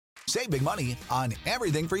Save big money on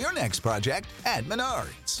everything for your next project at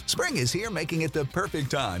Menards. Spring is here, making it the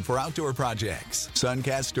perfect time for outdoor projects.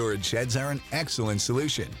 Suncast storage sheds are an excellent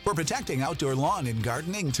solution for protecting outdoor lawn and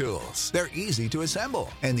gardening tools. They're easy to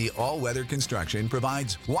assemble, and the all-weather construction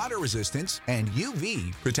provides water resistance and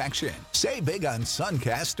UV protection. Save big on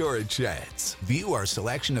Suncast storage sheds. View our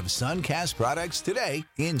selection of Suncast products today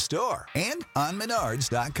in store and on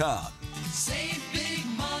Menards.com. Save big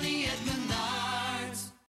money at Menards.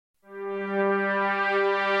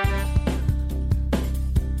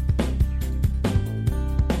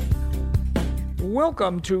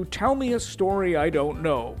 Welcome to Tell Me a Story I Don't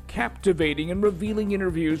Know, captivating and revealing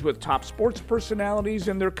interviews with top sports personalities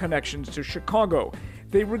and their connections to Chicago.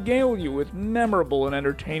 They regale you with memorable and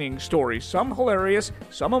entertaining stories, some hilarious,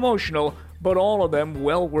 some emotional, but all of them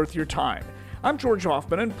well worth your time. I'm George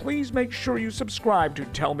Hoffman, and please make sure you subscribe to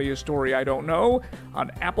Tell Me a Story I Don't Know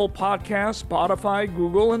on Apple Podcasts, Spotify,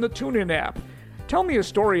 Google, and the TuneIn app. Tell Me a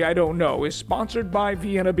Story I Don't Know is sponsored by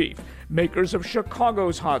Vienna Beef, makers of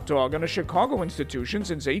Chicago's hot dog and a Chicago institution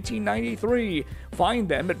since 1893. Find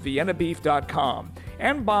them at viennabeef.com.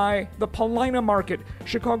 And by the Paulina Market,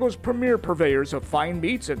 Chicago's premier purveyors of fine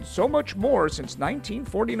meats and so much more since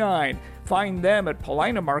 1949. Find them at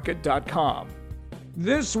paulinamarket.com.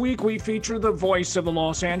 This week we feature the voice of the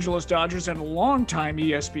Los Angeles Dodgers and longtime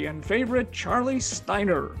ESPN favorite, Charlie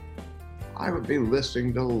Steiner. I would be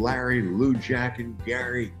listening to Larry Lujack and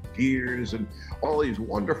Gary Gears and all these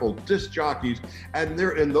wonderful disc jockeys. And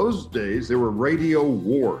there, in those days, there were radio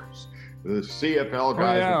wars. The CFL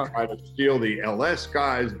guys would try to steal the LS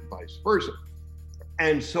guys and vice versa.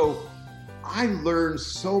 And so I learned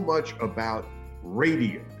so much about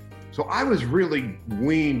radio. So I was really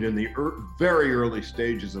weaned in the very early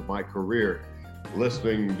stages of my career,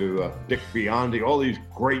 listening to Dick Biondi, all these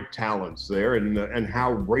great talents there, and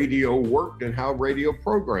how radio worked and how radio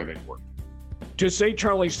programming worked. To say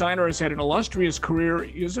Charlie Steiner has had an illustrious career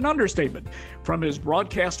is an understatement. From his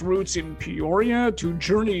broadcast roots in Peoria to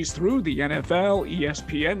journeys through the NFL,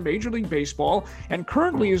 ESPN, Major League Baseball, and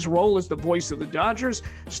currently his role as the voice of the Dodgers,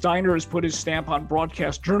 Steiner has put his stamp on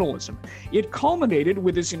broadcast journalism. It culminated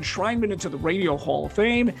with his enshrinement into the Radio Hall of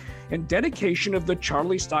Fame and dedication of the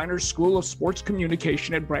Charlie Steiner School of Sports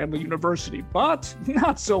Communication at Bradley University. But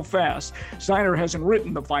not so fast. Steiner hasn't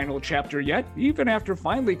written the final chapter yet, even after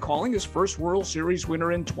finally calling his first World Series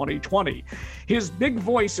winner in 2020. His big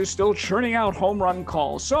voice is still churning out home run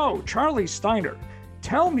calls. So, Charlie Steiner,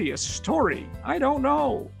 tell me a story I don't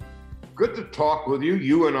know. Good to talk with you.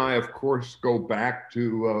 You and I, of course, go back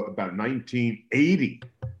to about 1980,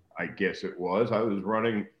 I guess it was. I was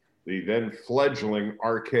running the then fledgling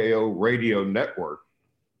RKO radio network,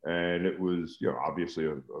 and it was, obviously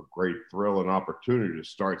a great thrill and opportunity to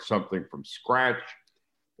start something from scratch.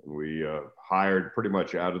 And we hired pretty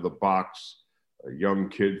much out of the box a young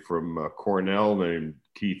kid from Cornell named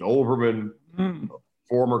Keith Olbermann, a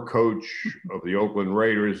former coach of the Oakland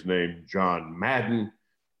Raiders named John Madden.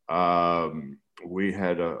 We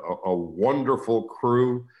had a wonderful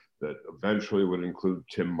crew that eventually would include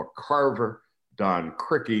Tim McCarver, Don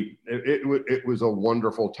Crickey. It was a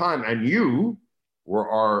wonderful time. And you were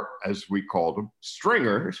our, as we called them,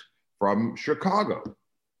 stringers from Chicago.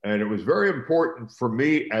 And it was very important for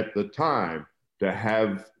me at the time to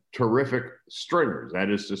have terrific stringers. That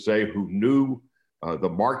is to say, who knew the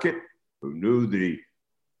market, who knew the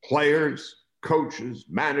players, coaches,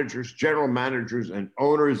 managers, general managers, and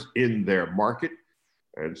owners in their market.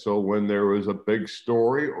 And so when there was a big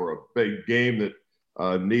story or a big game that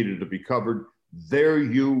needed to be covered, there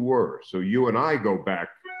you were. So you and I go back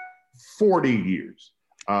 40 years.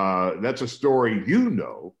 That's a story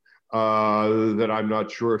that I'm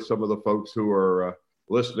not sure some of the folks who are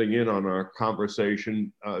listening in on our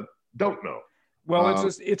conversation don't know. Well,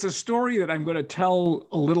 it's a story that I'm going to tell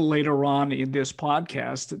a little later on in this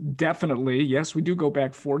podcast. Definitely. Yes, we do go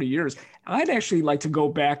back 40 years. I'd actually like to go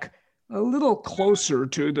back a little closer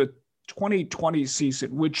to the 2020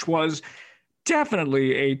 season, which was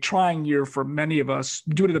definitely a trying year for many of us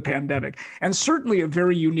due to the pandemic, and certainly a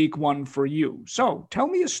very unique one for you. So tell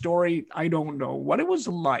me a story I don't know, what it was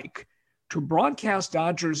like to broadcast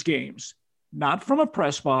Dodgers games, not from a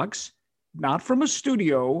press box, not from a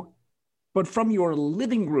studio, but from your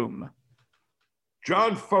living room.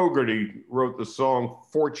 John Fogerty wrote the song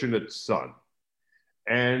Fortunate Son.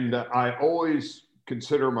 And I always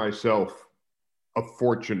consider myself a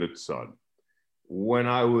fortunate son. When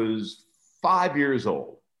I was 5 years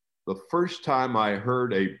old, the first time I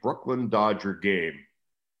heard a Brooklyn Dodger game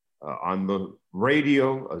on the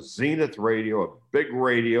radio, a Zenith radio, a big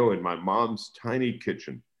radio in my mom's tiny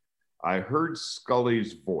kitchen, I heard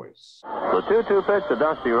Scully's voice. The 2-2 pitch to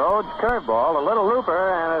Dusty Rhodes, curveball, a little looper,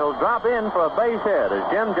 and it'll drop in for a base hit as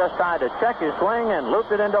Jim just tried to check his swing and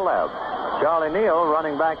looped it into left. Charlie Neal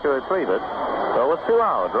running back to retrieve it. So with 2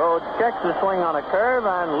 out, Rhodes checks his swing on a curve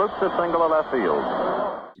and loops a single to left field.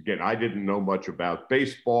 Again, I didn't know much about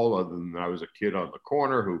baseball other than I was a kid on the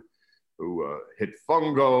corner who hit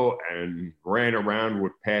fungo and ran around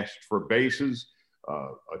with passed for bases.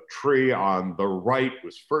 A tree on the right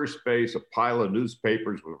was first base, a pile of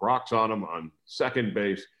newspapers with rocks on them on second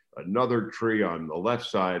base, another tree on the left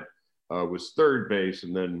side was third base,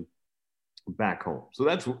 and then back home. So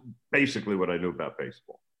that's basically what I knew about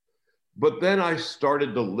baseball. But then I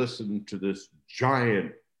started to listen to this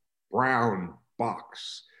giant brown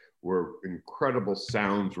box where incredible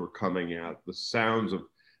sounds were coming out, the sounds of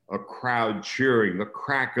a crowd cheering, the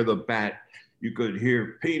crack of the bat. You could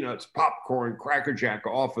hear peanuts, popcorn, Cracker Jack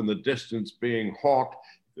off in the distance being hawked.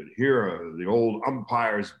 You could hear the old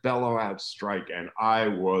umpires bellow out strike, and I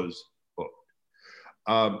was hooked.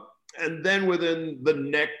 And then within the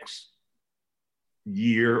next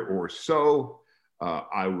year or so,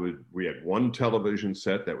 we had one television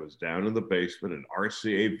set that was down in the basement, an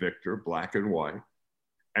RCA Victor, black and white,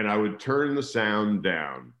 and I would turn the sound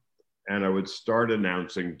down and I would start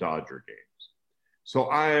announcing Dodger games. So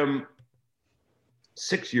I am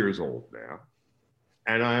 6 years old now,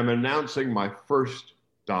 and I am announcing my first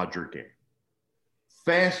Dodger game.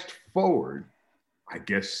 Fast forward, I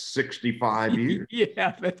guess 65 years.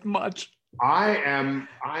 Yeah, that's much. I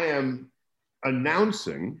am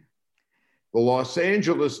announcing the Los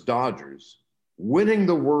Angeles Dodgers winning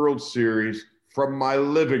the World Series from my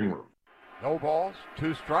living room. No balls,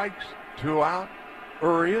 2 strikes, 2 out.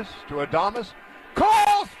 Urias to Adames.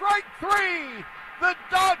 Call strike 3! The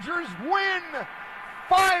Dodgers win!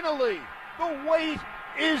 Finally, the wait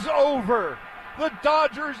is over. The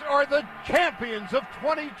Dodgers are the champions of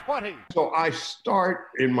 2020. So I start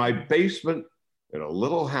in my basement in a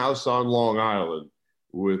little house on Long Island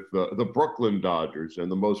with the Brooklyn Dodgers.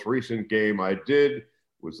 And the most recent game I did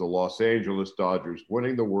was the Los Angeles Dodgers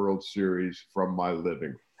winning the World Series from my living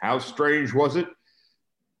room. How strange was it?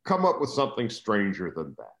 Come up with something stranger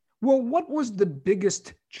than that. Well, what was the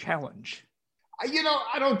biggest challenge?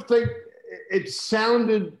 I don't think it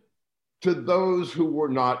sounded to those who were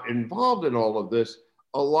not involved in all of this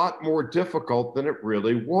a lot more difficult than it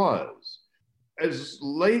really was. As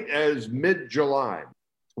late as mid-July,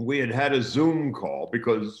 we had a Zoom call,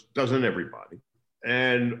 because doesn't everybody?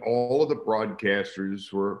 And all of the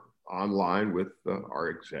broadcasters were online with our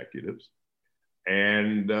executives.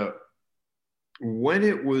 And when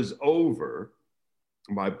it was over,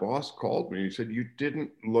 my boss called me and he said, "You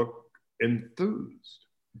didn't look enthused."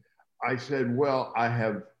 I said, "Well, I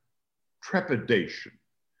have trepidation."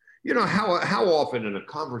 You know, how often in a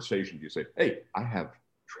conversation do you say, "Hey, I have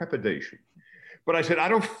trepidation"? But I said, "I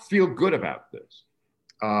don't feel good about this."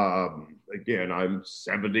 Again, I'm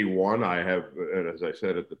 71. I have, as I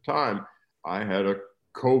said at the time, I had a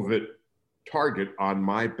COVID target on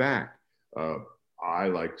my back. I,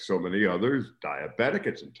 like so many others, diabetic.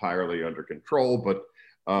 It's entirely under control, but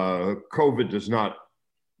COVID does not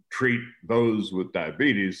treat those with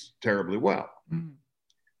diabetes terribly well.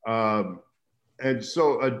 Mm. And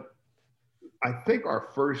so I think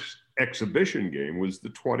our first exhibition game was the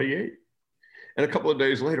 28th. And a couple of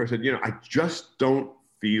days later, I said, I just don't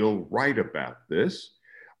feel right about this.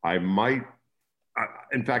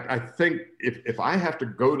 In fact, I think if I have to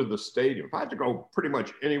go to the stadium, if I have to go pretty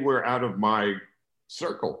much anywhere out of my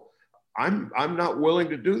circle, I'm not willing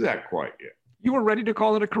to do that quite yet. You were ready to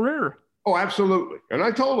call it a career. Oh, absolutely. And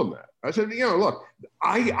I told him that. I said, look,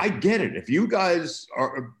 I get it. If you guys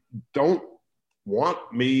don't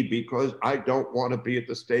want me because I don't want to be at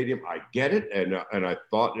the stadium, I get it. And I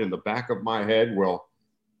thought in the back of my head, well,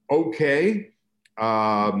 okay,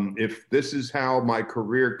 if this is how my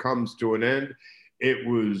career comes to an end, it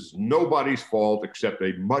was nobody's fault except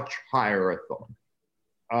a much higher authority.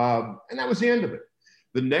 And that was the end of it.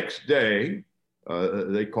 The next day,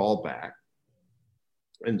 they call back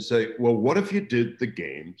and say, "Well, what if you did the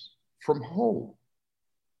games from home?"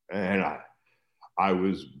 And I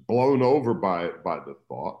was blown over by the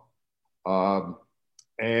thought.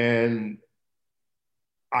 And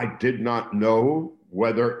I did not know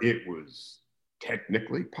whether it was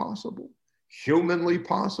technically possible, humanly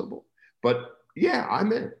possible. But yeah,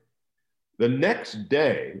 I'm in. The next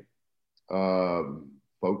day,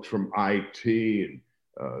 folks from IT and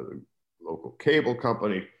the local cable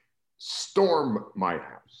company storm my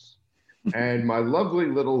house. And my lovely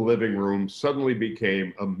little living room suddenly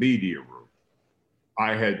became a media room.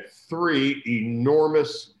 I had 3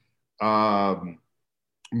 enormous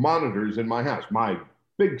monitors in my house, my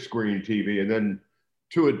big screen TV, and then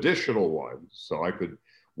 2 additional ones. So I could,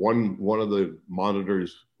 one of the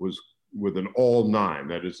monitors was with an all 9.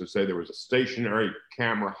 That is to say, there was a stationary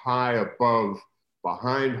camera high above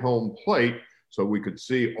behind home plate, so we could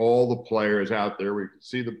see all the players out there. We could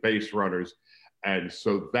see the base runners. And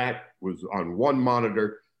so that was on one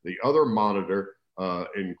monitor. The other monitor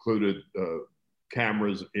included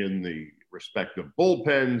cameras in the respective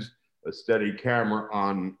bullpens, a steady camera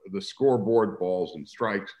on the scoreboard, balls and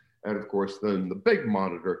strikes. And of course, then the big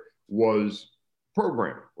monitor was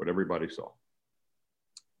programming, what everybody saw.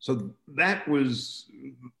 So those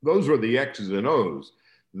were the X's and O's.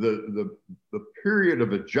 The period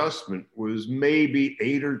of adjustment was maybe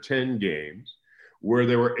 8 or 10 games where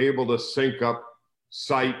they were able to sync up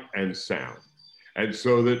sight and sound. And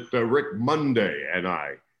so that Rick Monday and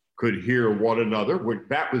I could hear one another.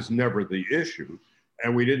 That was never the issue.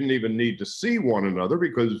 And we didn't even need to see one another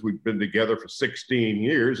because we've been together for 16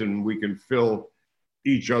 years and we can fill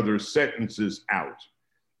each other's sentences out.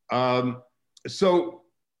 So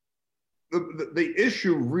the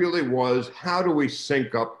issue really was, how do we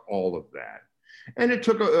sync up all of that? And it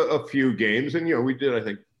took a few games. And, we did, I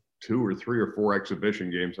think, 2 or 3 or 4 exhibition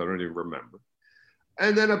games. I don't even remember.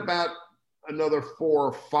 And then about another 4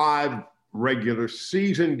 or 5 regular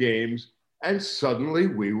season games. And suddenly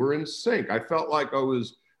we were in sync. I felt like I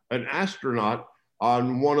was an astronaut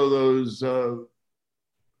on one of those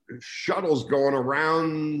shuttles going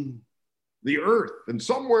around the Earth. And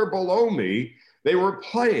somewhere below me, they were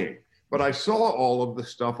playing. But I saw all of the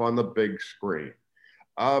stuff on the big screen.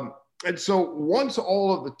 And so once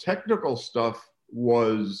all of the technical stuff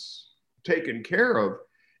was taken care of,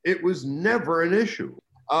 it was never an issue.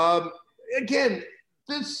 Again,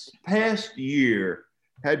 this past year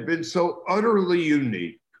had been so utterly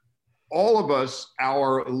unique. All of us,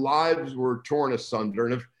 our lives were torn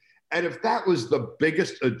asunder. And if that was the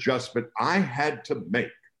biggest adjustment I had to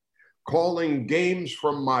make, calling games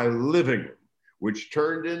from my living room, which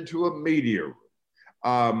turned into a media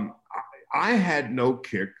room, I had no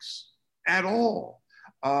kicks at all.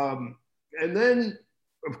 And then,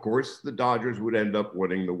 of course, the Dodgers would end up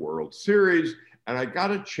winning the World Series. And I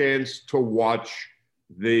got a chance to watch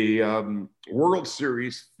the World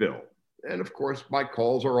Series film. And of course, my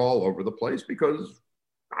calls are all over the place because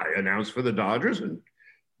I announced for the Dodgers and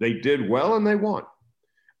they did well and they won.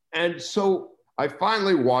 And so I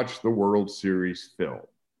finally watched the World Series film.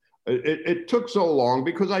 It took so long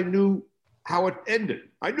because I knew how it ended.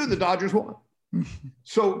 I knew the Dodgers won.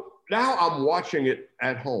 So now I'm watching it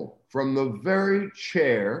at home from the very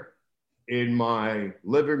chair in my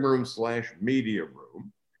living room / media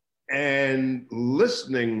room and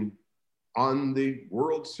listening on the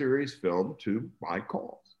World Series film to my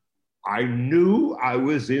calls. I knew I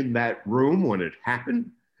was in that room when it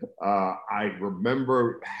happened. I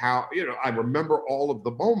remember I remember all of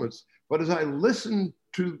the moments, but as I listened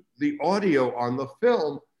to the audio on the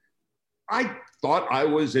film, I thought I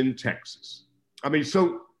was in Texas. I mean,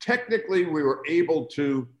 so technically we were able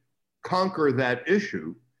to conquer that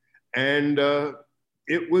issue. And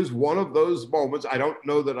it was one of those moments. I don't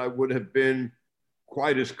know that I would have been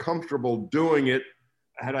quite as comfortable doing it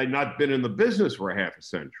had I not been in the business for half a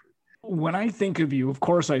century. When I think of you, of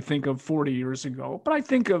course, I think of 40 years ago, but I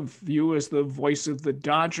think of you as the voice of the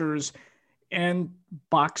Dodgers and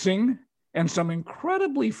boxing and some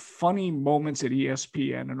incredibly funny moments at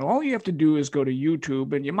ESPN. And all you have to do is go to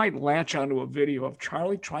YouTube and you might latch onto a video of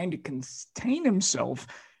Charlie trying to contain himself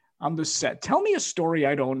on the set. Tell me a story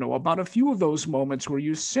I don't know about a few of those moments where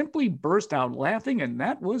you simply burst out laughing and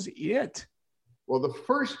that was it. Well, the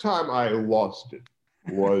first time I lost it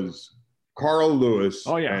was Carl Lewis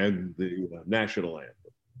and the national anthem.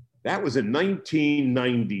 That was in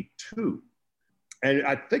 1992. And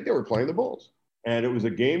I think they were playing the Bulls. And it was a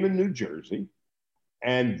game in New Jersey.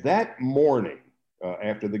 And that morning,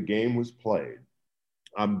 after the game was played,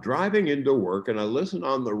 I'm driving into work and I listen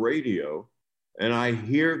on the radio and I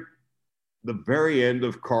hear the very end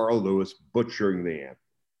of Carl Lewis butchering the anthem.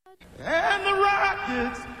 And the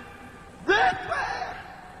Rockets, red flag,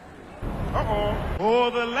 for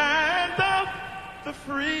the land of the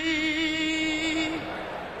free.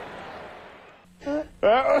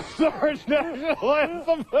 That was our national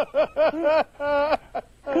anthem.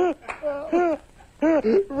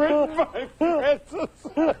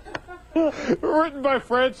 Written by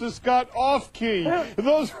Francis Scott off-key.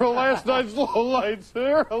 Those were last night's lowlights.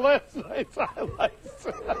 They were last night's highlights.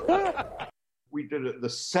 We did the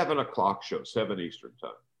 7 o'clock show, 7 Eastern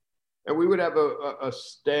time. And we would have a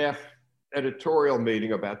staff editorial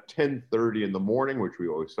meeting about 10:30 in the morning, which we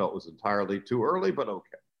always felt was entirely too early, but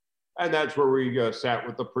okay. And that's where we sat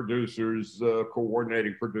with the producers,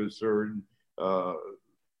 coordinating producer, and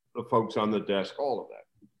the folks on the desk, all of that.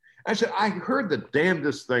 I said, I heard the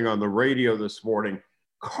damnedest thing on the radio this morning.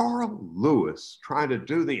 Carl Lewis trying to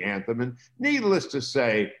do the anthem, and needless to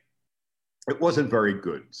say, it wasn't very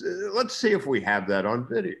good. Let's see if we have that on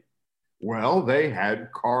video. Well, they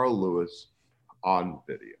had Carl Lewis on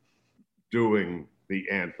video doing the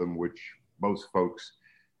anthem, which most folks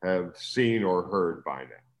have seen or heard by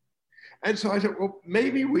now. And so I said, well,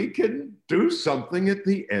 maybe we can do something at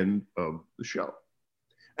the end of the show.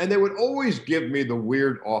 And they would always give me the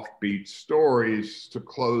weird offbeat stories to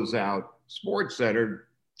close out SportsCenter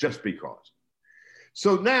just because.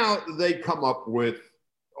 So now they come up with,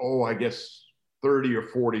 I guess 30 or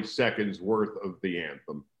 40 seconds worth of the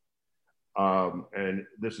anthem. And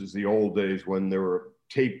this is the old days when there were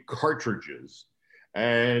tape cartridges.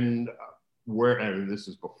 And this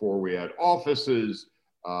is before we had offices.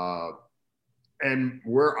 And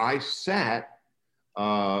where I sat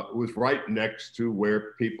was right next to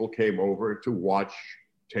where people came over to watch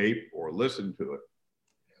tape or listen to it.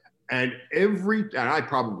 And I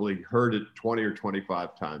probably heard it 20 or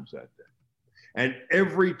 25 times that day. And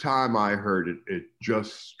every time I heard it, it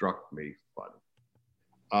just struck me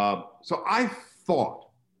funny. So I thought,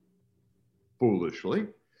 foolishly,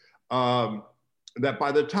 that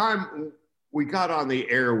by the time we got on the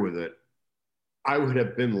air with it, I would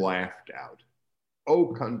have been laughed out.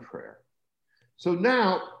 Au contraire. So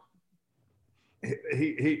now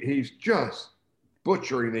he's just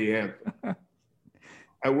butchering the anthem.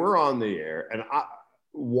 And we're on the air. And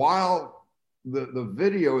while the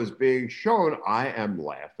video is being shown, I am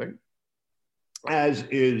laughing, as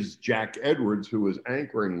is Jack Edwards, who was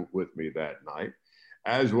anchoring with me that night,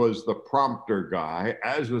 as was the prompter guy,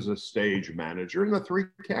 as was a stage manager, and the 3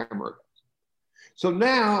 camera guys. So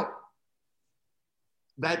now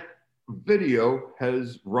that video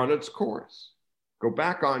has run its course. Go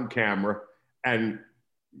back on camera, and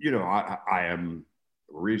I am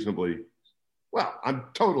reasonably, I'm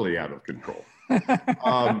totally out of control.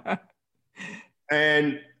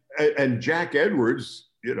 And Jack Edwards,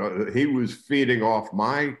 he was feeding off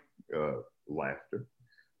my laughter.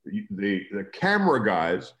 The camera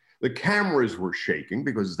guys, the cameras were shaking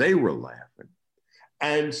because they were laughing.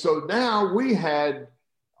 And so now we had,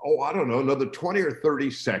 another 20 or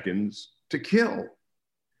 30 seconds to kill.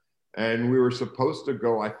 And we were supposed to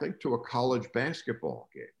go, I think, to a college basketball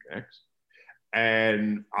game next.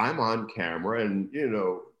 And I'm on camera, and,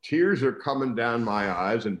 tears are coming down my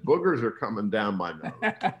eyes and boogers are coming down my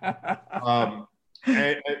nose.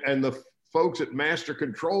 And the folks at Master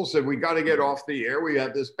Control said, we got to get off the air. We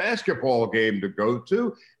have this basketball game to go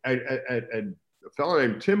to. And a fellow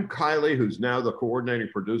named Tim Kiley, who's now the coordinating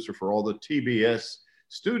producer for all the TBS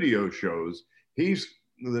studio shows, he's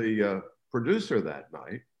the producer that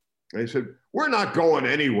night. And he said, we're not going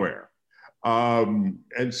anywhere. And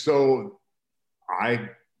so I,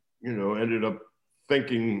 ended up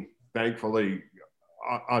thinking, thankfully,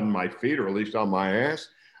 on my feet, or at least on my ass,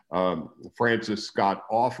 Francis Scott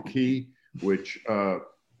off key, which,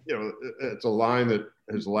 it's a line that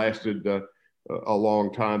has lasted a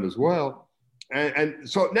long time as well. And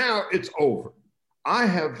so now it's over. I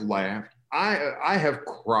have laughed. I have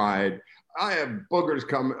cried. I have boogers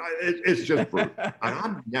coming. It's just brutal.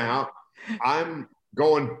 And I'm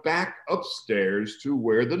going back upstairs to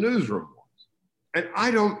where the newsroom was. And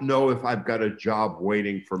I don't know if I've got a job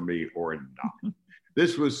waiting for me or not.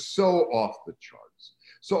 This was so off the charts.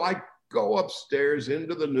 So I go upstairs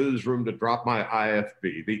into the newsroom to drop my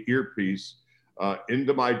IFB, the earpiece,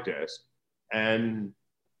 into my desk, and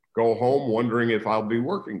go home wondering if I'll be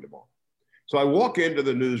working tomorrow. So I walk into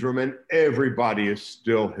the newsroom and everybody is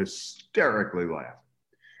still hysterically laughing.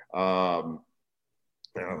 Oh,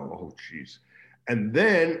 geez. And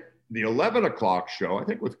then the 11 o'clock show, I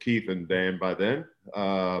think with Keith and Dan by then,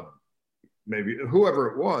 maybe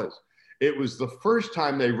whoever it was the first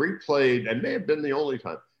time they replayed, and may have been the only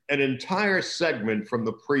time, an entire segment from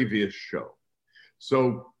the previous show.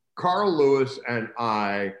 So Carl Lewis and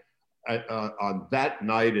I, on that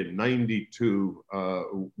night in '92,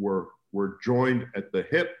 were joined at the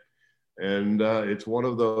hip. And it's one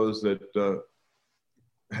of those that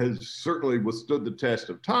has certainly withstood the test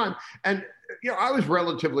of time. And, I was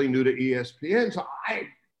relatively new to ESPN, so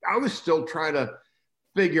I was still trying to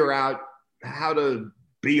figure out how to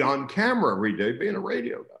be on camera every day, being a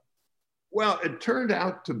radio guy. Well, it turned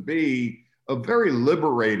out to be a very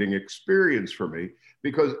liberating experience for me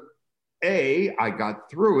because A, I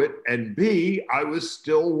got through it, and B, I was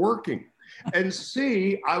still working. And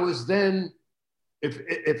C, I was then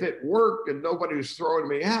if it worked and nobody was throwing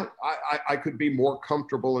me out, I could be more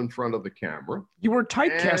comfortable in front of the camera. You were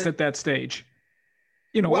typecast at that stage,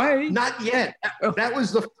 in a way. Not yet. That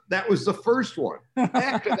was the first one.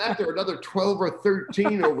 After that, there were another 12 or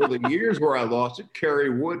 13 over the years where I lost it. Kerry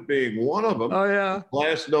Wood being one of them. Oh yeah.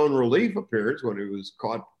 Last known relief appearance when he was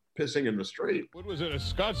caught pissing in the street. Wood was in a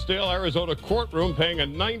Scottsdale, Arizona courtroom paying a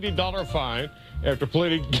 $90 fine after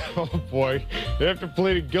pleading, after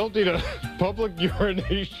pleading guilty to public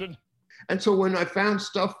urination. And so when I found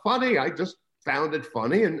stuff funny, I just found it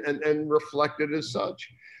funny and reflected as such.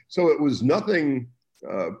 So it was nothing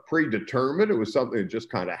predetermined. It was something that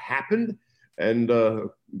just kind of happened. And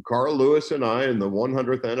Carl Lewis and I, in the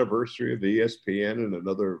 100th anniversary of ESPN in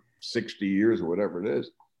another 60 years or whatever it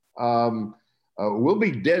is, we'll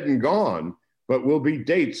be dead and gone, but we'll be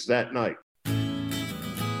dates that night.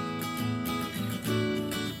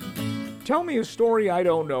 Tell Me a Story I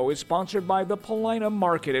Don't Know is sponsored by the Paulina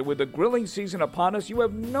Market, and with the grilling season upon us, you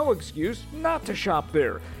have no excuse not to shop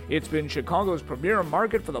there. It's been Chicago's premier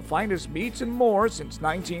market for the finest meats and more since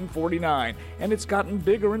 1949, and it's gotten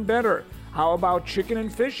bigger and better. How about chicken and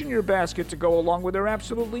fish in your basket to go along with their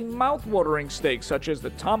absolutely mouth-watering steaks, such as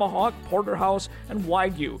the tomahawk, porterhouse, and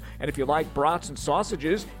wagyu? And if you like brats and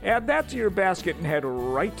sausages, add that to your basket and head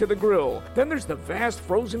right to the grill. Then there's the vast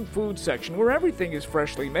frozen food section where everything is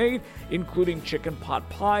freshly made, including chicken pot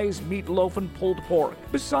pies, meatloaf, and pulled pork.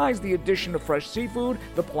 Besides the addition of fresh seafood,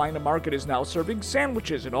 the Paulina Market is now serving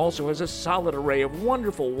sandwiches and also has a solid array of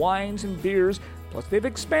wonderful wines and beers. Plus, they've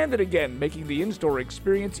expanded again, making the in-store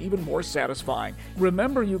experience even more satisfying.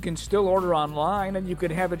 Remember, you can still order online and you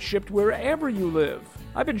can have it shipped wherever you live.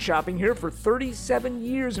 I've been shopping here for 37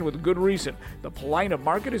 years, and with good reason. The Paulina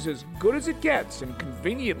Market is as good as it gets and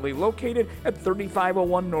conveniently located at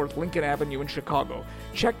 3501 North Lincoln Avenue in Chicago.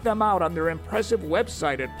 Check them out on their impressive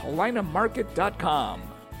website at paulinamarket.com.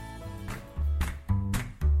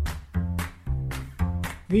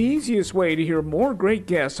 The easiest way to hear more great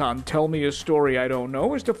guests on Tell Me a Story I Don't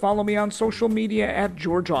Know is to follow me on social media at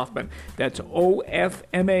George Ofman. That's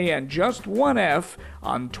OFMAN, just one F,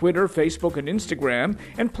 on Twitter, Facebook, and Instagram.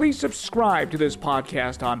 And please subscribe to this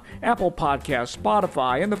podcast on Apple Podcasts,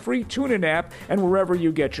 Spotify, and the free TuneIn app, and wherever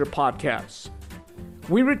you get your podcasts.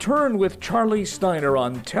 We return with Charlie Steiner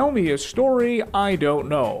on Tell Me a Story I Don't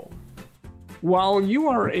Know. While you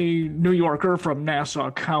are a New Yorker from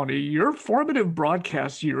Nassau County, your formative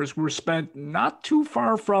broadcast years were spent not too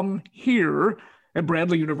far from here at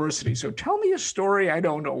Bradley University. So tell me a story I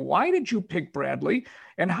don't know. Why did you pick Bradley,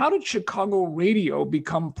 and how did Chicago radio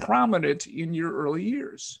become prominent in your early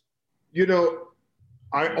years? You know,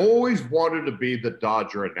 I always wanted to be the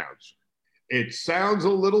Dodger announcer. It sounds a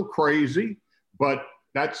little crazy, but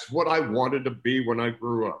that's what I wanted to be when I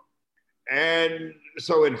grew up. And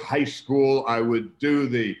so in high school, I would do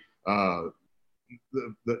the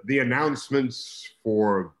announcements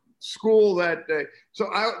for school that day. So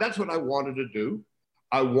that's what I wanted to do.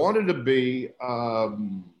 I wanted to be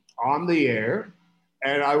on the air.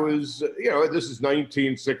 And I was, this is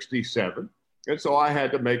 1967. And so I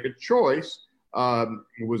had to make a choice.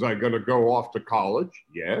 Was I going to go off to college?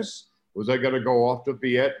 Yes. Was I going to go off to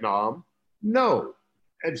Vietnam? No.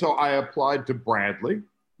 And so I applied to Bradley,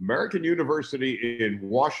 American University in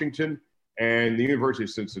Washington, and the University of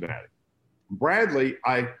Cincinnati. Bradley,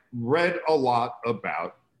 I read a lot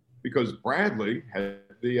about because Bradley had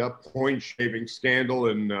the point shaving scandal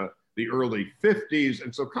in the early 50s.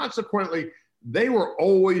 And so consequently, they were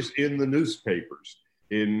always in the newspapers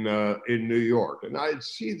in New York. And I'd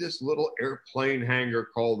see this little airplane hangar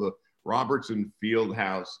called the Robertson Field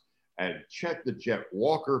House, and Chet the Jet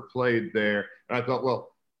Walker played there. And I thought, well,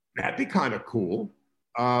 that'd be kind of cool.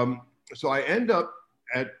 So I end up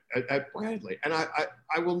at Bradley, and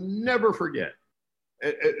I will never forget,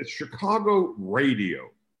 Chicago radio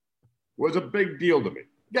was a big deal to me.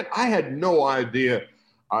 Yet I had no idea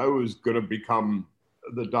I was going to become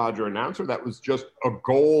the Dodger announcer. That was just a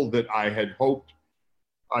goal that I had hoped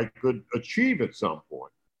I could achieve at some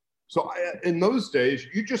point. So in those days,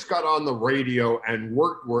 you just got on the radio and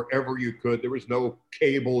worked wherever you could. There was no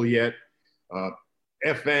cable yet.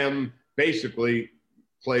 FM basically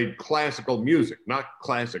played classical music, not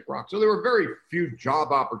classic rock. So there were very few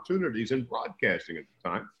job opportunities in broadcasting at the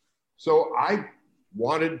time. So I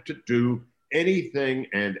wanted to do anything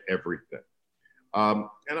and everything. And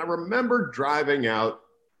I remember driving out,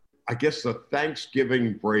 I guess, the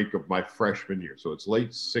Thanksgiving break of my freshman year. So it's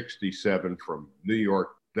late 67 from New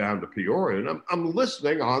York down to Peoria. And I'm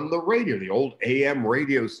listening on the radio, the old AM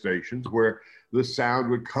radio stations where the sound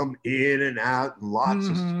would come in and out, and lots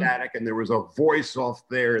of static, and there was a voice off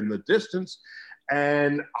there in the distance.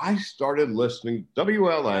 And I started listening to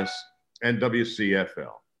WLS and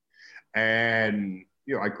WCFL. And,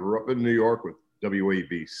 you know, I grew up in New York with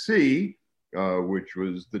WABC, which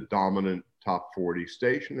was the dominant top 40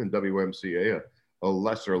 station, and WMCA, a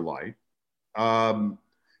lesser light.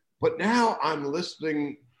 But now I'm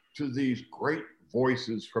listening to these great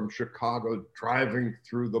voices from Chicago driving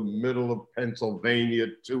through the middle of Pennsylvania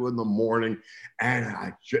at 2 a.m,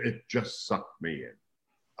 and it just sucked me in.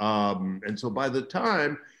 And so by the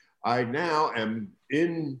time I now am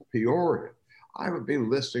in Peoria, I would be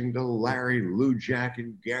listening to Larry Lujack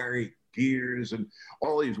and Gary Gears and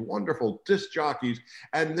all these wonderful disc jockeys.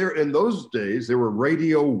 And there, in those days, there were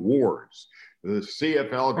radio wars. The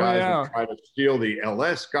CFL guys would try to steal the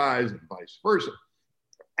LS guys and vice versa.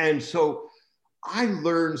 And so I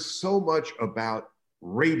learned so much about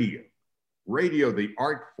radio, the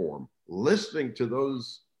art form, listening to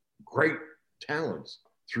those great talents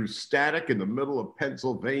through static in the middle of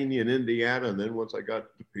Pennsylvania and Indiana. And then once I got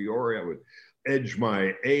to Peoria, I would edge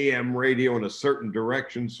my AM radio in a certain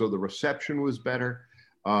direction so the reception was better.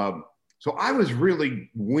 So I was really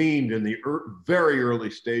weaned in the very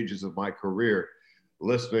early stages of my career,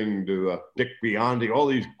 listening to Dick Biondi, all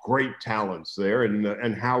these great talents there,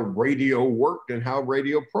 and how radio worked and how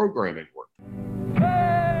radio programming worked.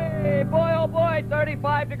 Hey, boy, oh boy,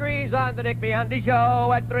 35 degrees on the Dick Biondi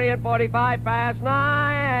Show at 3:45 past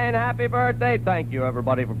 9. Happy birthday. Thank you,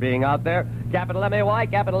 everybody, for being out there. Capital M-A-Y,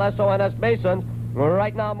 capital S-O-N-S Masons.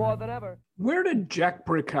 Right now more than ever. Where did Jack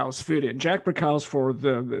Brickhouse fit in? Jack Brickhouse, for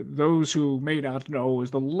those who may not know,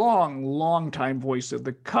 is the long time voice of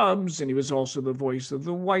the Cubs, and he was also the voice of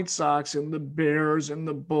the White Sox and the Bears and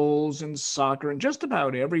the Bulls and soccer and just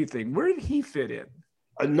about everything. Where did he fit in?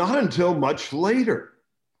 Not until much later.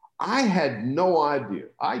 I had no idea.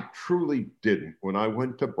 I truly didn't, when I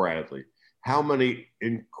went to Bradley, how many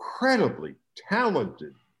incredibly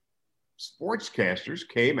talented sportscasters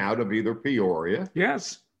came out of either Peoria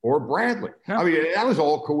or Bradley. Yeah. I mean, that was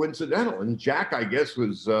all coincidental. And Jack, I guess,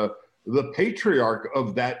 was the patriarch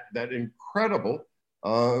of that incredible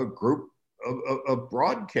group of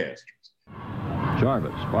broadcasters.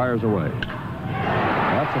 Jarvis fires away.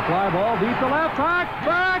 That's a fly ball deep to left, back.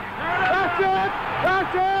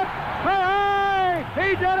 That's it. Hey,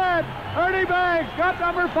 he did it. Ernie Banks got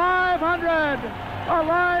number 500. A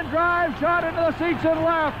line drive shot into the seats and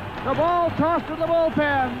left. The ball tossed to the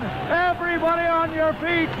bullpen. Everybody on your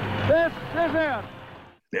feet. This is it.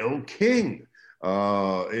 Bill King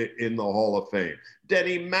in the Hall of Fame.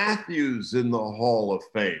 Denny Matthews in the Hall of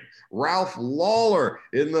Fame. Ralph Lawler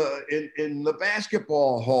in the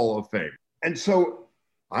Basketball Hall of Fame. And so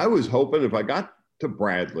I was hoping if I got to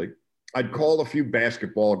Bradley, I'd call a few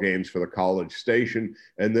basketball games for the college station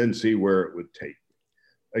and then see where it would take me.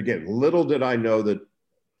 Again, little did I know that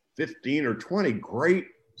 15 or 20 great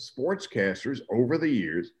sportscasters over the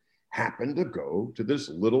years happened to go to this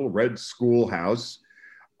little red schoolhouse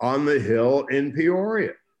on the hill in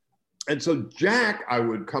Peoria. And so Jack, I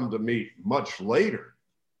would come to meet much later,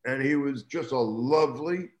 and he was just a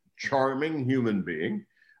lovely, charming human being.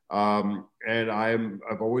 And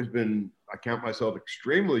I've always been, I count myself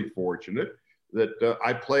extremely fortunate that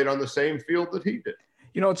I played on the same field that he did.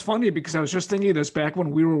 You know, it's funny because I was just thinking of this back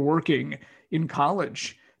when we were working in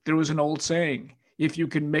college. There was an old saying, if you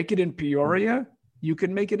can make it in Peoria, you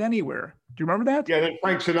can make it anywhere. Do you remember that? Yeah, then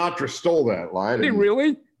Frank Sinatra stole that line. Did he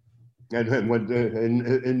really? And when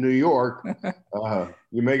in New York,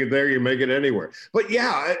 you make it there, you make it anywhere. But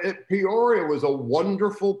yeah, Peoria was a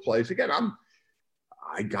wonderful place. Again,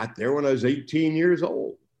 I got there when I was 18 years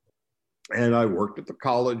old, and I worked at the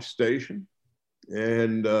college station.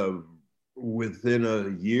 And within a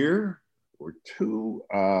year or two,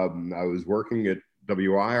 I was working at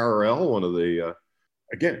WIRL, one of the,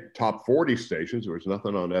 again, top 40 stations. There was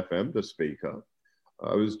nothing on FM to speak of.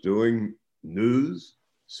 I was doing news,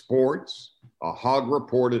 sports, a hog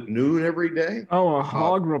report at noon every day. Oh, a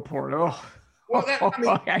hog report. Oh, well,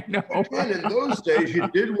 I know. Again, in those days, you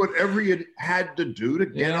did whatever you had to do to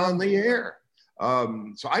get on the air.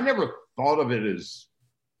 So I never thought of it as,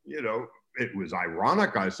 you know, it was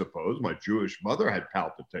ironic, I suppose. My Jewish mother had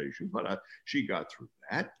palpitations, but she got through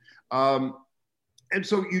that. And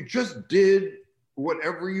so you just did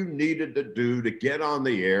whatever you needed to do to get on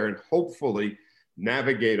the air and hopefully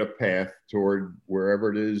navigate a path toward wherever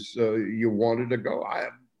it is you wanted to go.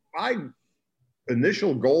 My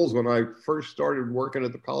initial goals when I first started working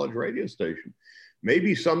at the college radio station,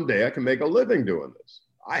 maybe someday I can make a living doing this.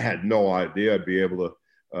 I had no idea I'd be able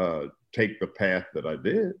to take the path that I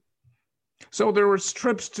did. So there was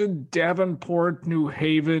trips to Davenport, New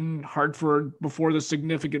Haven, Hartford before the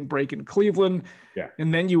significant break in Cleveland. Yeah.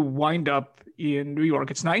 And then you wind up in New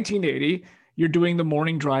York. It's 1980. You're doing the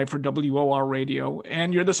morning drive for WOR Radio,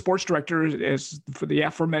 and you're the sports director for the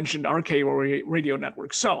aforementioned RKO Radio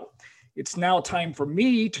Network. So it's now time for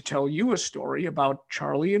me to tell you a story about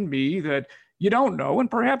Charlie and me that you don't know,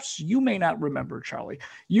 and perhaps you may not remember, Charlie.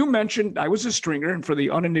 You mentioned I was a stringer, and for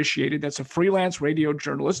the uninitiated, that's a freelance radio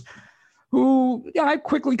journalist who I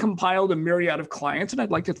quickly compiled a myriad of clients, and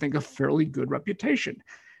I'd like to think a fairly good reputation.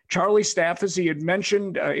 Charlie's staff, as he had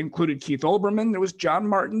mentioned, included Keith Olbermann. There was John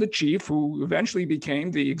Martin, the chief, who eventually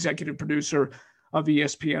became the executive producer of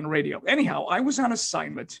ESPN Radio. Anyhow, I was on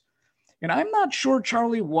assignment, and I'm not sure,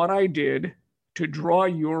 Charlie, what I did to draw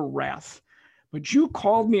your wrath, but you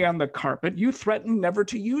called me on the carpet. You threatened never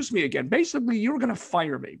to use me again. Basically, you were going to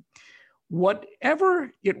fire me.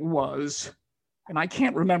 Whatever it was, and I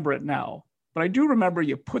can't remember it now, but I do remember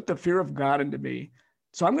you put the fear of God into me.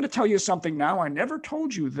 So I'm going to tell you something now I never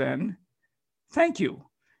told you then. Thank you.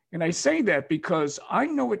 And I say that because I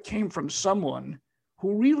know it came from someone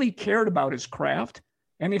who really cared about his craft,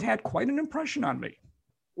 and it had quite an impression on me.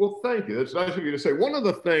 Well, thank you. That's nice of you to say. One of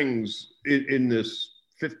the things in this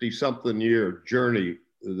 50-something year journey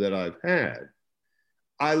that I've had,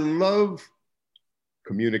 I love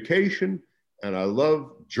communication and I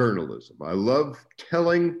love journalism. I love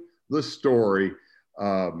telling the story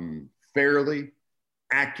fairly,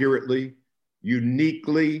 accurately,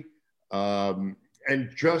 uniquely, and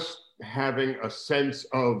just having a sense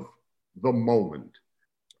of the moment.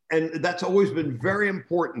 And that's always been very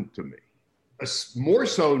important to me. More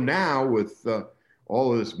so now with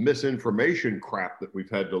all of this misinformation crap that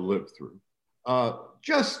we've had to live through.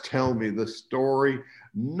 Just tell me the story.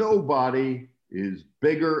 Nobody is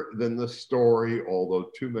bigger than the story, although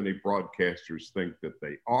too many broadcasters think that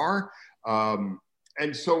they are.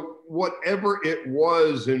 And so whatever it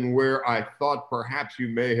was and where I thought perhaps you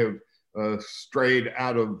may have strayed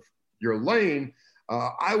out of your lane,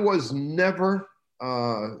 I was never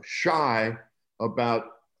shy about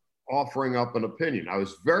offering up an opinion. I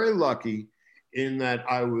was very lucky in that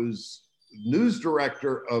I was news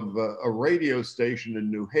director of a radio station in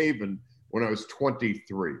New Haven when I was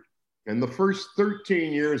 23. And the first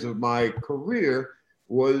 13 years of my career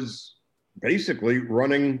was basically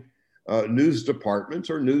running news departments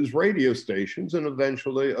or news radio stations, and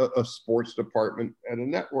eventually a sports department at a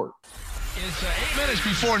network. It's 8 minutes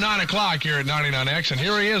before 9 o'clock here at 99X, and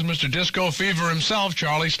here he is, Mr. Disco Fever himself,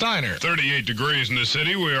 Charlie Steiner. 38 degrees in the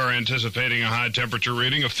city. We are anticipating a high temperature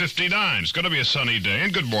reading of 59. It's going to be a sunny day.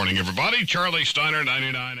 And good morning, everybody. Charlie Steiner,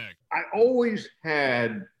 99X. I always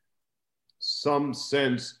had some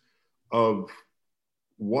sense of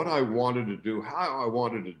what I wanted to do, how I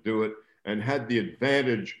wanted to do it, and had the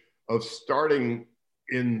advantage of starting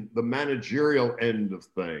in the managerial end of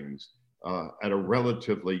things at a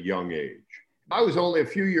relatively young age. I was only a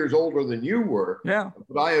few years older than you were,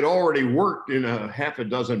 but I had already worked in a half a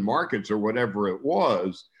dozen markets or whatever it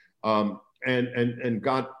was, and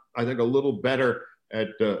got, I think, a little better at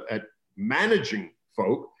managing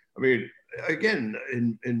folk. I mean, again,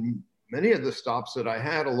 in many of the stops that I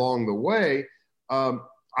had along the way,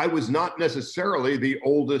 I was not necessarily the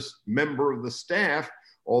oldest member of the staff,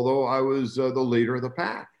 although I was the leader of the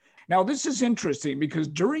pack. Now, this is interesting because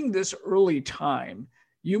during this early time,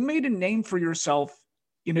 you made a name for yourself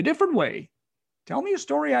in a different way. Tell me a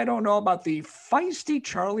story I don't know about the feisty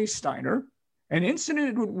Charlie Steiner, an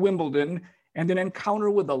incident at Wimbledon, and an encounter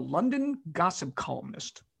with a London gossip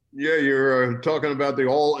columnist. Yeah, you're talking about the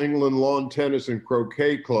All England Lawn Tennis and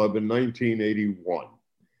Croquet Club in 1981.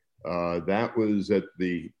 That was at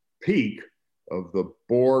the peak of the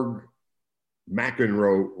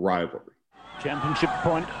Borg-McEnroe rivalry. Championship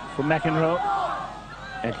point for McEnroe,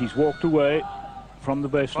 and he's walked away from the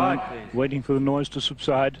baseline, waiting for the noise to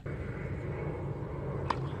subside.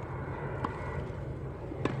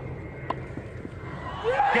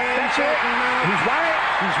 That's it. He's won it.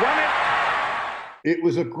 He's won it. It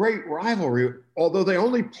was a great rivalry, although they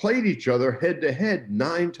only played each other head-to-head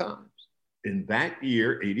 9 times. In that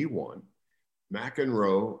year, 81,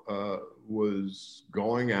 McEnroe was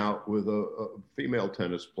going out with a female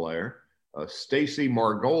tennis player, Stacey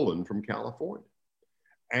Margolin from California.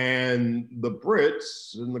 And the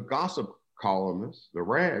Brits and the gossip columnists, the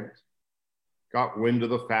rags, got wind of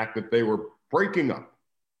the fact that they were breaking up.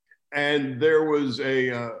 And there was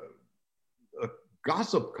a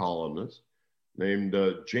gossip columnist named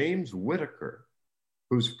James Whitaker,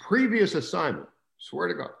 whose previous assignment, swear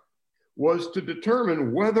to God, was to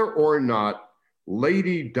determine whether or not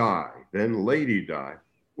Lady Di, then Lady Di,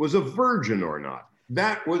 was a virgin or not.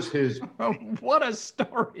 That was his. What a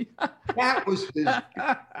story. That was his.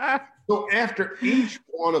 So after each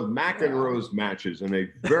one of McEnroe's matches in a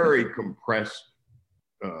very compressed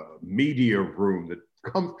media room that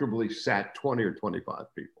comfortably sat 20 or 25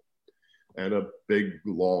 people, and a big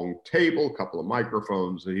long table, a couple of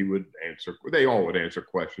microphones that he would answer. They all would answer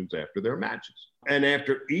questions after their matches. And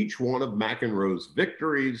after each one of McEnroe's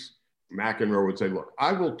victories, McEnroe would say, look,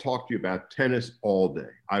 I will talk to you about tennis all day.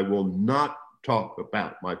 I will not talk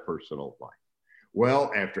about my personal life. Well,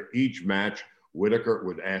 after each match, Whitaker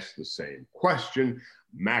would ask the same question.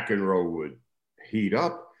 McEnroe would heat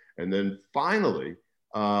up. And then finally,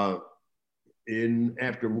 after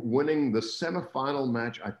winning the semifinal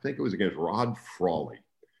match, I think it was against Rod Frawley,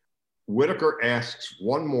 Whitaker asks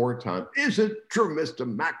one more time, is it true, Mr.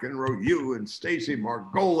 McEnroe, you and Stacey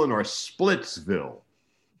Margolin are Splitsville?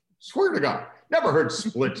 Swear to God, never heard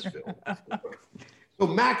Splitsville. So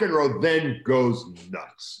McEnroe then goes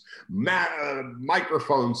nuts.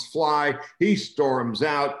 Microphones fly. He storms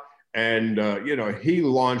out, and he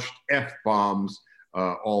launched F-bombs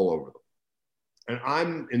all over them. And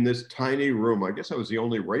I'm in this tiny room. I guess I was the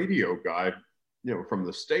only radio guy, from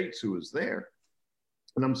the States who was there.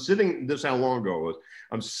 And I'm sitting. This is how long ago it was.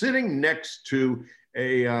 I'm sitting next to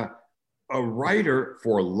a writer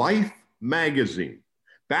for Life magazine,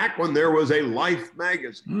 back when there was a Life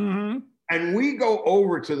magazine. Mm-hmm. And we go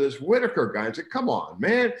over to this Whitaker guy and say, come on,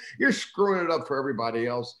 man, you're screwing it up for everybody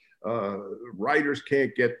else. Writers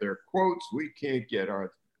can't get their quotes. We can't get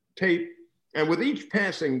our tape. And with each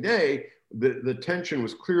passing day, the tension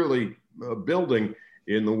was clearly building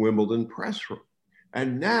in the Wimbledon press room.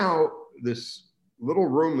 And now this little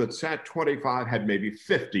room that sat 25 had maybe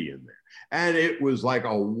 50 in there. And it was like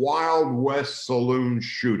a Wild West saloon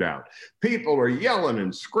shootout. People are yelling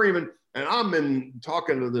and screaming. And I'm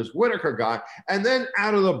talking to this Whitaker guy. And then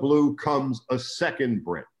out of the blue comes a second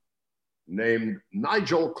Brit named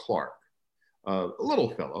Nigel Clark, a little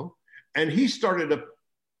fellow. And he started to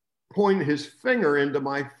point his finger into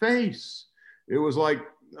my face. It was like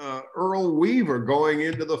Earl Weaver going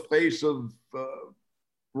into the face of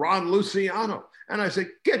Ron Luciano. And I said,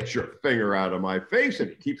 get your finger out of my face. And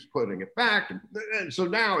he keeps putting it back. And so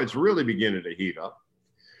now it's really beginning to heat up.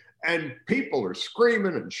 And people are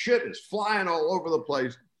screaming and shit is flying all over the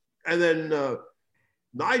place. And then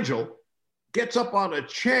Nigel gets up on a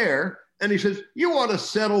chair and he says, you want to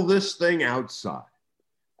settle this thing outside.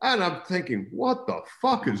 And I'm thinking, what the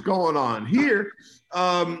fuck is going on here?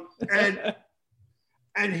 And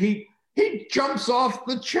he jumps off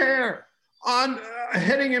the chair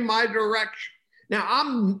heading in my direction. Now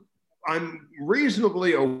I'm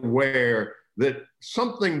reasonably aware that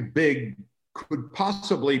something big could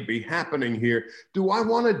possibly be happening here. Do I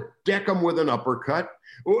want to deck him with an uppercut?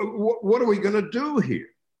 What are we going to do here?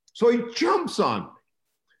 So he jumps on me.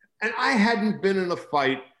 And I hadn't been in a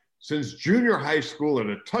fight since junior high school in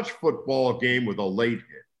a touch football game with a late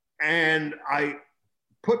hit. And I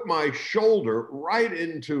put my shoulder right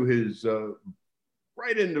into his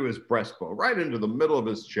breastbone, right into the middle of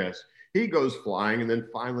his chest. He goes flying, and then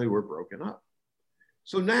finally we're broken up.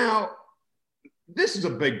 So now this is a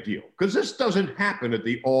big deal because this doesn't happen at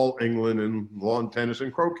the All England and Lawn Tennis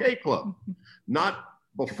and Croquet Club. Not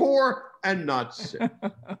before and not since.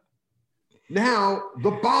 Now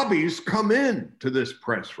the Bobbies come in to this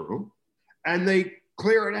press room and they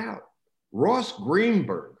clear it out. Ross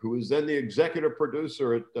Greenberg, who was then the executive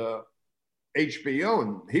producer at HBO,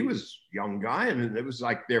 and he was a young guy, and it was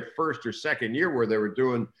like their first or second year where they were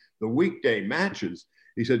doing the weekday matches.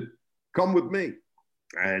 He said, come with me.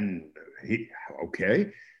 And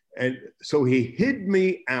okay. And so he hid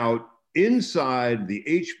me out inside the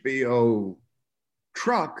HBO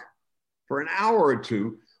truck for an hour or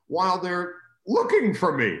two while they're looking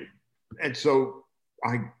for me. And so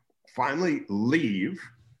I finally leave,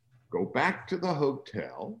 go back to the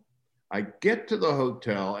hotel. I get to the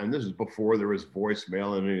hotel, and this is before there was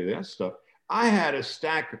voicemail and any of that stuff. I had a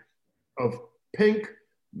stack of pink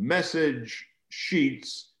message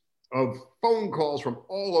sheets of phone calls from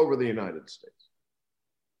all over the United States.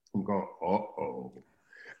 I'm going, uh-oh.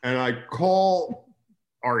 And I call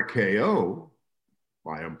RKO,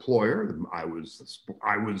 my employer. I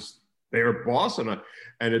was their boss. And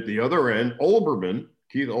at the other end, Keith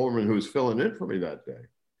Olbermann, who was filling in for me that day.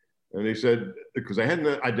 And he said, because I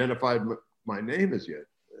hadn't identified my name as yet.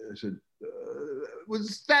 I said,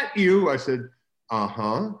 was that you? I said,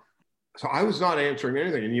 uh-huh. So I was not answering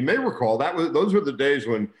anything. And you may recall those were the days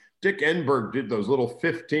when Dick Enberg did those little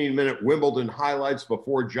 15-minute Wimbledon highlights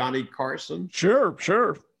before Johnny Carson. Sure.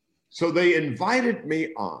 So they invited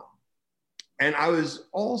me on, and I was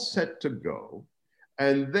all set to go.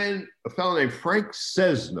 And then a fellow named Frank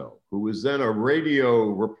Sesno, who was then a radio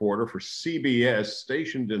reporter for CBS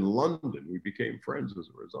stationed in London. We became friends as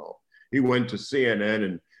a result. He went to CNN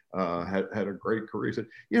and had a great career. He said,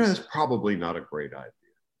 that's probably not a great idea.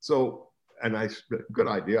 So, and I said, good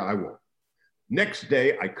idea, I won't. Next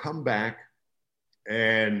day, I come back,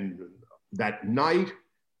 and that night,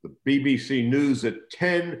 the BBC News at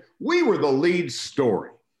 10, we were the lead story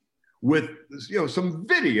with some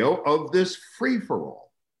video of this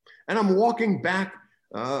free-for-all. And I'm walking back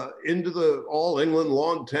into the All England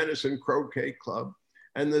Lawn Tennis and Croquet Club,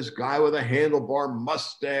 and this guy with a handlebar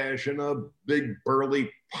mustache and a big burly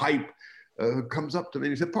pipe comes up to me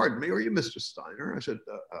and he said, "Pardon me, are you Mr. Steiner?" I said,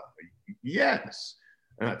 "Yes."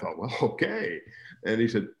 And I thought, well, okay. And he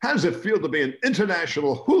said, "How does it feel to be an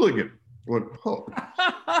international hooligan?" I went, "Oh."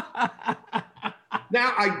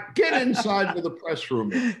 Now I get inside to the press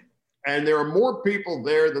room, and there are more people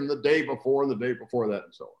there than the day before and the day before that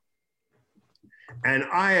and so on. And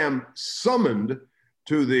I am summoned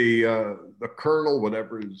to the colonel,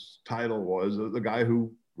 whatever his title was, the guy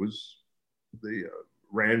who was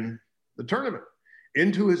ran the tournament,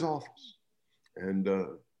 into his office, and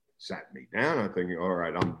sat me down. I'm thinking, all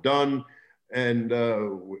right, I'm done. And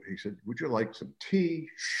he said, "Would you like some tea?"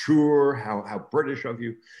 "Sure. How British of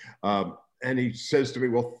you." And he says to me,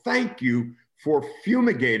 "Well, thank you for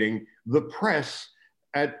fumigating the press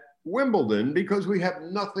at Wimbledon, because we have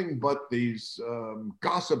nothing but these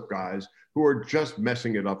gossip guys who are just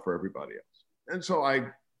messing it up for everybody else." And so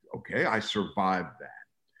I survived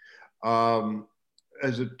that.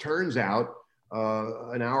 As it turns out,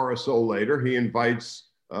 an hour or so later, he invites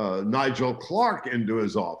Nigel Clark into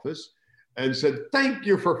his office and said, "Thank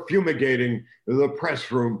you for fumigating the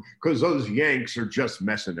press room, because those Yanks are just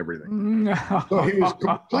messing everything." So he was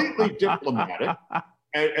completely diplomatic,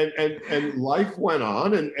 and life went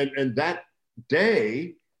on. And that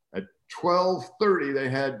day at 12:30, they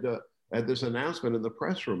had this announcement in the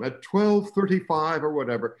press room. At 12:35 or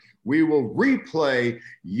whatever, we will replay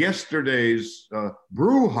yesterday's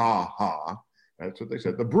brouhaha. That's what they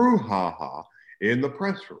said, the brouhaha in the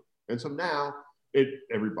press room. And so now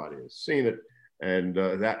everybody has seen it. And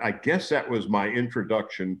I guess that was my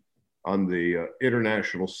introduction on the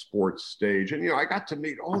international sports stage. And, I got to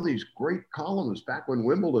meet all these great columnists back when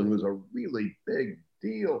Wimbledon was a really big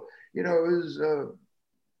deal. It was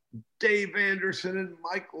Dave Anderson and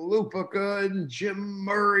Mike Lupica and Jim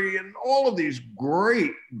Murray and all of these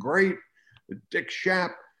great Dick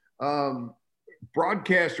Schaap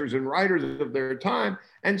broadcasters and writers of their time.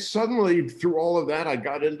 And suddenly, through all of that, I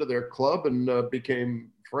got into their club and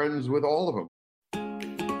became friends with all of them.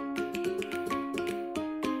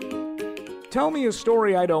 Tell Me a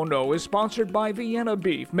Story I Don't Know is sponsored by Vienna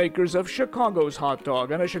Beef, makers of Chicago's hot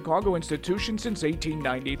dog and a Chicago institution since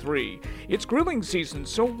 1893. It's grilling season,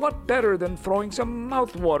 so what better than throwing some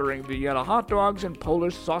mouth-watering Vienna hot dogs and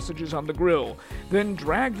Polish sausages on the grill? Then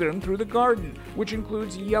drag them through the garden, which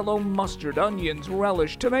includes yellow mustard, onions,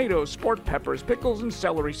 relish, tomatoes, sport peppers, pickles, and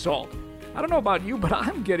celery salt. I don't know about you, but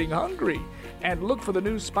I'm getting hungry. And look for the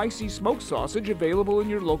new spicy smoked sausage available in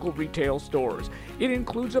your local retail stores. It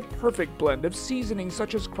includes a perfect blend of seasonings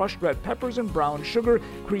such as crushed red peppers and brown sugar,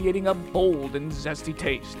 creating a bold and zesty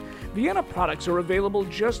taste. Vienna products are available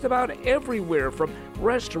just about everywhere, from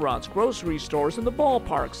restaurants, grocery stores, and the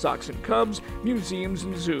ballpark, Sox and Cubs, museums,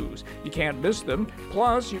 and zoos. You can't miss them.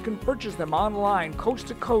 Plus, you can purchase them online coast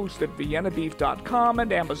to coast at viennabeef.com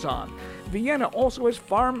and Amazon. Vienna also has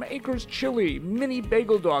Farm Acres chili, mini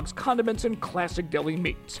bagel dogs, condiments, and classic deli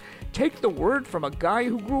meats. Take the word from a guy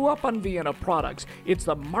who grew up on Vienna products. It's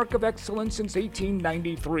the mark of excellence since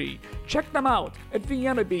 1893. Check them out at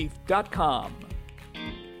viennabeef.com.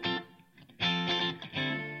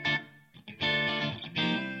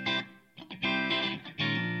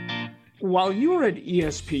 While you were at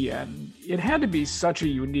ESPN, it had to be such a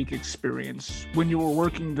unique experience when you were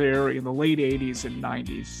working there in the late 80s and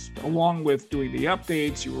 90s. Along with doing the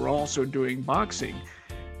updates, you were also doing boxing.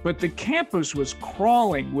 But the campus was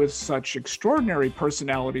crawling with such extraordinary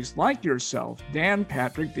personalities like yourself, Dan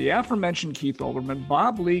Patrick, the aforementioned Keith Olbermann,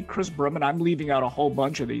 Bob Lee, Chris Berman. I'm leaving out a whole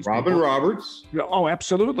bunch of these Robin people. Roberts. Oh,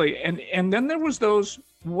 absolutely. And then there was those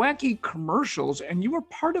wacky commercials, and you were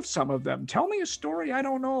part of some of them. Tell me a story I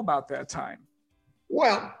don't know about that time.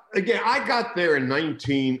 Well, again, I got there in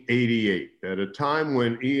 1988 at a time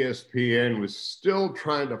when ESPN was still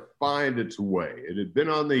trying to find its way. It had been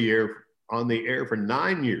on the air for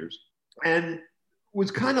 9 years and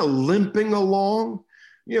was kind of limping along.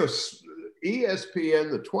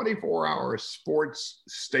 ESPN, the 24-hour sports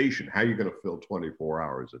station, how are you going to fill 24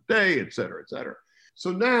 hours a day, et cetera, et cetera.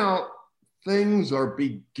 So now things are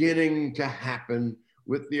beginning to happen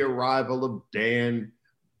with the arrival of Dan,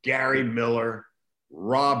 Gary Miller,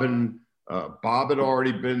 Robin. Bob had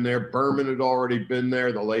already been there. Berman had already been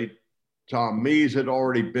there. The late Tom Mees had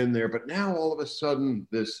already been there. But now all of a sudden,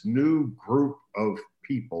 this new group of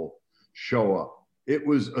people show up. It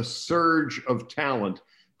was a surge of talent,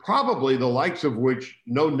 probably the likes of which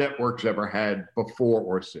no networks ever had before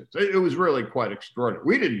or since. It was really quite extraordinary.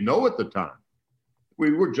 We didn't know at the time.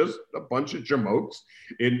 We were just a bunch of jamokes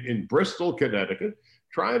in Bristol, Connecticut,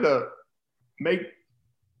 trying to make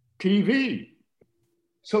TV.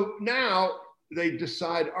 So now they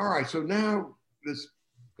decide, all right, so now this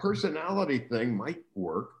personality thing might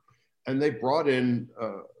work. And they brought in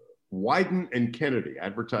Wyden and Kennedy,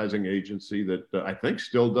 advertising agency that I think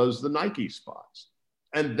still does the Nike spots.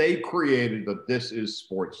 And they created the This Is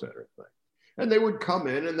SportsCenter thing. And they would come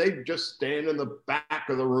in and they'd just stand in the back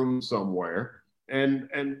of the room somewhere and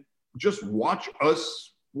just watch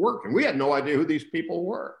us work. And we had no idea who these people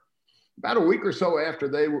were. About a week or so after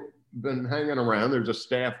they were been hanging around, there's a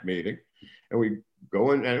staff meeting, and we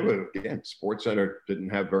go in, and again, SportsCenter didn't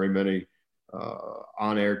have very many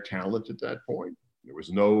on-air talent at that point. There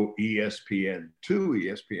was no ESPN2,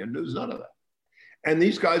 ESPN News, none of that. And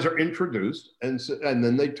these guys are introduced, and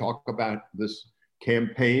then they talk about this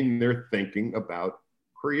campaign they're thinking about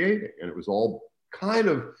creating. And it was all kind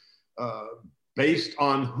of based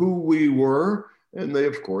on who we were. And they,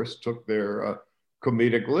 of course, took their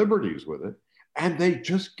comedic liberties with it. And they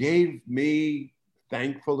just gave me,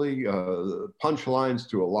 thankfully, punchlines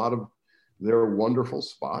to a lot of their wonderful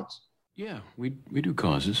spots. Yeah, we do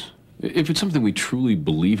causes. If it's something we truly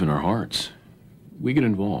believe in our hearts, we get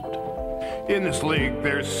involved. In this league,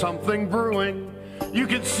 there's something brewing. You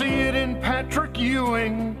can see it in Patrick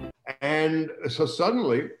Ewing. And so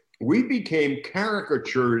suddenly, we became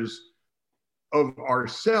caricatures of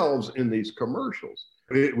ourselves in these commercials.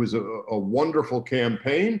 It was a wonderful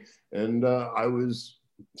campaign, and I was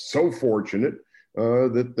so fortunate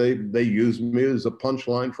that they used me as a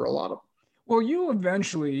punchline for a lot of them. Well, you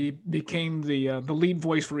eventually became the lead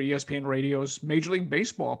voice for ESPN Radio's Major League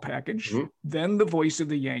Baseball package, then the voice of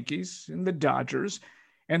the Yankees and the Dodgers.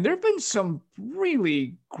 And there have been some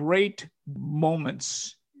really great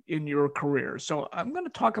moments in your career. So I'm going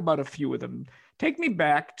to talk about a few of them. Take me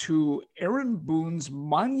back to Aaron Boone's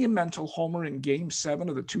monumental homer in Game 7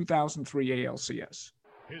 of the 2003 ALCS.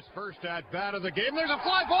 His first at-bat of the game. There's a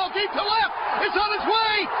fly ball deep to left. It's on its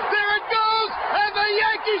way. There it goes. And the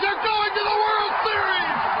Yankees are going to the World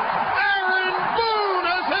Series. Aaron Boone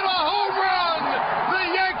has hit a home run.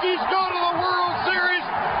 The Yankees go to the World Series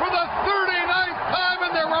for the 39th time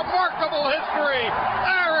in their remarkable history.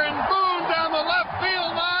 Aaron Boone down the left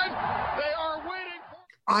field line. They are waiting for...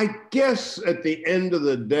 I guess at the end of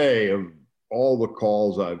the day of all the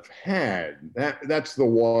calls I've had, that's the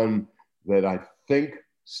one that I think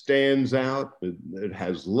stands out. It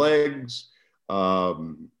has legs. I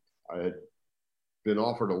had been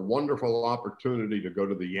offered a wonderful opportunity to go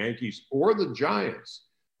to the Yankees or the Giants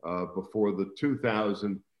before the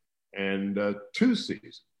 2002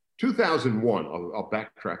 season. 2001, I'll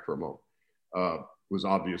backtrack for a moment, was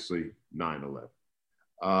obviously 9/11.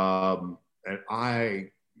 And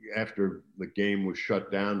after the game was shut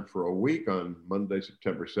down for a week on Monday,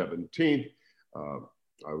 September 17th,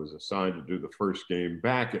 I was assigned to do the first game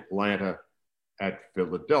back, Atlanta at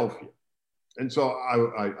Philadelphia. And so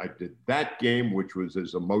I did that game, which was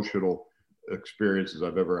as emotional experience as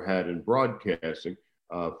I've ever had in broadcasting.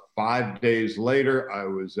 5 days later, I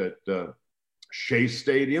was at Shea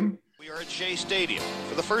Stadium. We are at Shea Stadium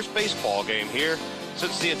for the first baseball game here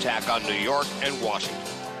since the attack on New York and Washington.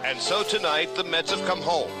 And so tonight, the Mets have come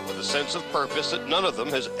home with a sense of purpose that none of them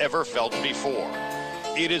has ever felt before.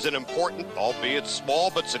 It is an important, albeit small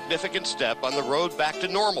but significant step on the road back to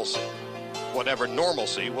normalcy, whatever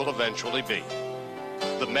normalcy will eventually be.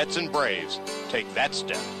 The Mets and Braves take that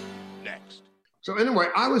step next. So anyway,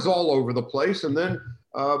 I was all over the place. And then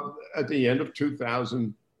at the end of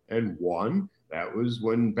 2001, that was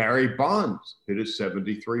when Barry Bonds hit his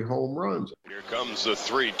 73 home runs. Here comes the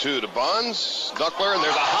 3-2 to Bonds. Knuckler, and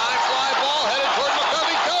there's a high fly ball headed toward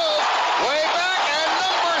McCovey Cove. Way back, and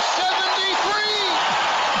number 73.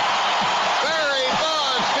 Barry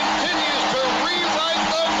Bonds continues to rewrite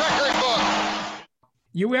the record book.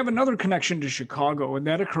 You have another connection to Chicago, and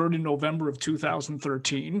that occurred in November of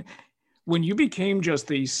 2013. When you became just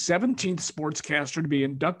the 17th sportscaster to be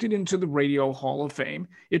inducted into the Radio Hall of Fame.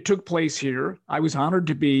 It took place here. I was honored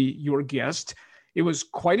to be your guest. It was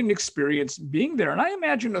quite an experience being there, and I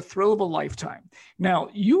imagine a thrill of a lifetime. Now,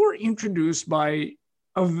 you were introduced by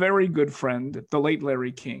a very good friend, the late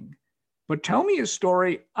Larry King. But tell me a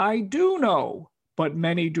story I do know, but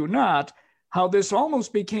many do not, how this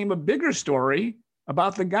almost became a bigger story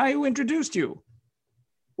about the guy who introduced you.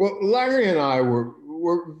 Well, Larry and I were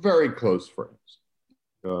very close friends,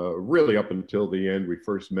 really up until the end. We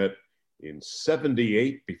first met in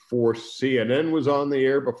 '78, before CNN was on the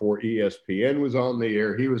air, before ESPN was on the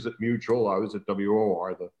air. He was at Mutual, I was at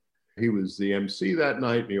WOR. He was the MC that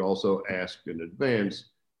night, and he also asked in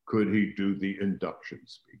advance, could he do the induction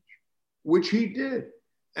speech, which he did.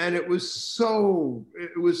 And it was so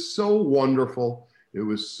wonderful. It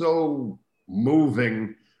was so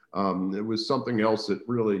moving. It was something else that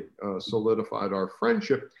really solidified our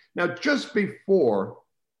friendship. Now, just before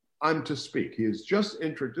I'm to speak, he has just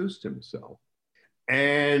introduced himself,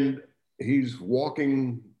 and he's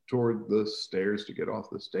walking toward the stairs to get off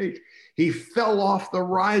the stage. He fell off the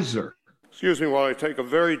riser. Excuse me while I take a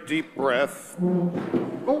very deep breath.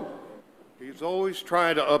 Oh, he's always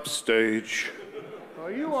trying to upstage.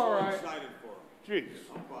 Are you all right? Jeez.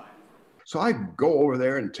 So I go over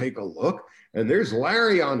there and take a look, and there's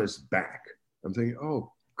Larry on his back. I'm thinking,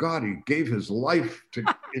 oh, God, he gave his life to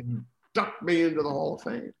induct me into the Hall of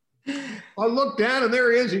Fame. I look down, and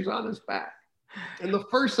there he is. He's on his back. And the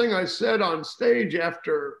first thing I said on stage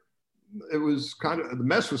after it was the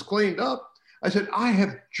mess was cleaned up, I said, I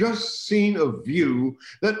have just seen a view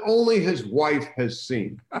that only his wife has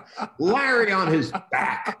seen. Larry on his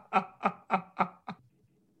back.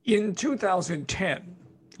 In 2010,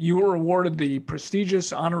 you were awarded the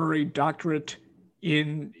prestigious honorary doctorate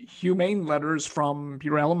in humane letters from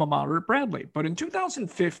your alma mater, Bradley. But in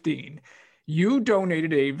 2015, you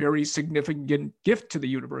donated a very significant gift to the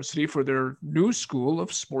university for their new School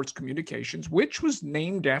of Sports Communications, which was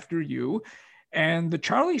named after you. And the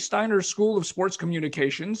Charlie Steiner School of Sports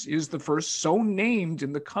Communications is the first so named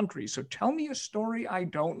in the country. So tell me a story I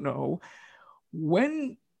don't know.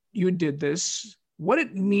 When you did this, what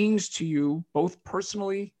it means to you, both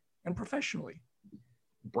personally and professionally.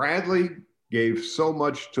 Bradley gave so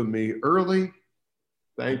much to me early.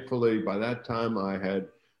 Thankfully, by that time, I had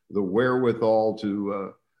the wherewithal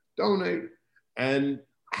to donate. And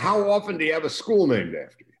how often do you have a school named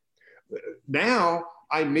after you? Now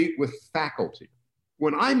I meet with faculty.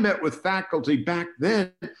 When I met with faculty back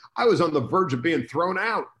then, I was on the verge of being thrown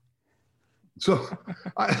out. So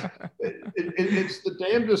it's the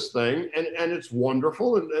damnedest thing, and it's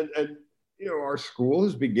wonderful. And you know, our school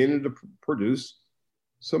is beginning to produce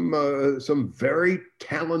some very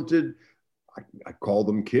talented, I call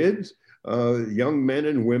them kids, young men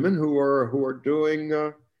and women who are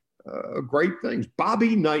doing great things.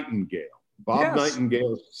 Bobby Nightingale, Bob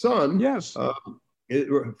Nightingale's son,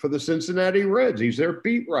 for the Cincinnati Reds. He's their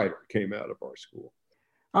beat writer, came out of our school.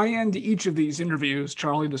 I end each of these interviews,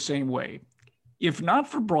 Charlie, the same way. If not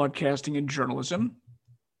for broadcasting and journalism,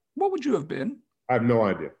 what would you have been? I have no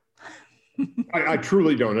idea. I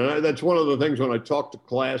truly don't. And that's one of the things when I talk to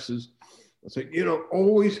classes, I say, you know,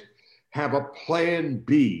 always have a plan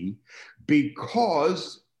B,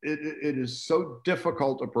 because it is so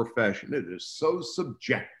difficult a profession. It is so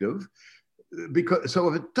subjective. So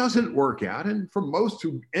if it doesn't work out, and for most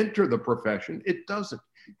who enter the profession, it doesn't,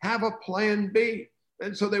 have a plan B.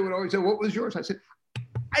 And so they would always say, what was yours? I said,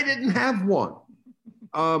 I didn't have one.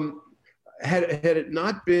 Had it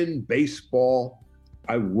not been baseball,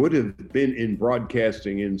 I would have been in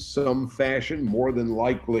broadcasting in some fashion, more than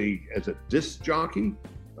likely as a disc jockey,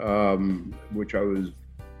 which I was,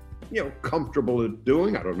 comfortable at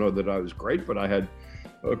doing. I don't know that I was great, but I had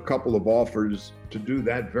a couple of offers to do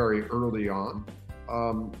that very early on.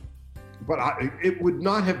 But it would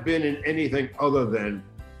not have been in anything other than,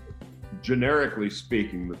 generically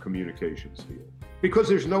speaking, the communications field, because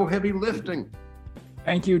there's no heavy lifting.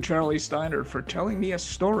 Thank you, Charlie Steiner, for telling me a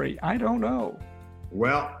story I don't know.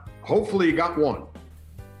 Well, hopefully you got one.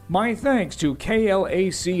 My thanks to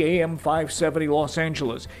KLAC AM 570 Los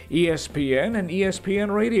Angeles, ESPN and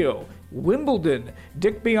ESPN Radio, Wimbledon,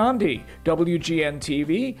 Dick Biondi, WGN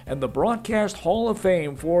TV, and the Broadcast Hall of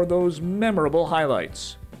Fame for those memorable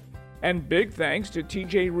highlights. And big thanks to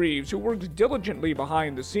TJ Reeves, who works diligently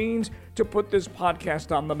behind the scenes to put this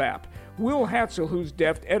podcast on the map. Will Hatzel, whose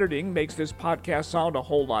deft editing makes this podcast sound a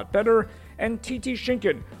whole lot better, and TT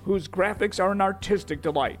Schinken, whose graphics are an artistic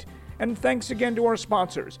delight. And thanks again to our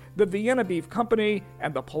sponsors, the Vienna Beef Company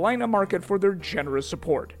and the Paulina Market, for their generous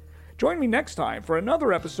support. Join me next time for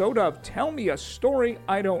another episode of Tell Me a Story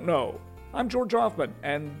I Don't Know. I'm George Hoffman,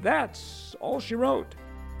 and that's all she wrote.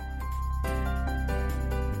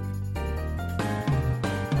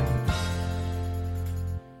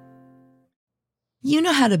 You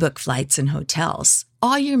know how to book flights and hotels.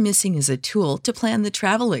 All you're missing is a tool to plan the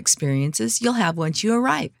travel experiences you'll have once you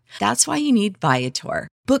arrive. That's why you need Viator.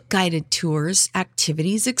 Book guided tours,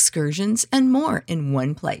 activities, excursions, and more in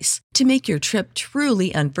one place to make your trip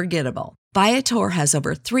truly unforgettable. Viator has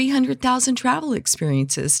over 300,000 travel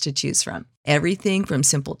experiences to choose from. Everything from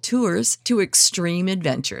simple tours to extreme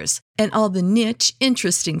adventures and all the niche,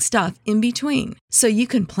 interesting stuff in between. So you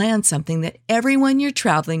can plan something that everyone you're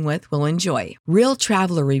traveling with will enjoy. Real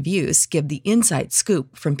traveler reviews give the inside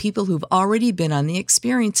scoop from people who've already been on the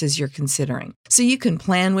experiences you're considering. So you can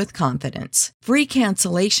plan with confidence. Free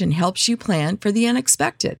cancellation helps you plan for the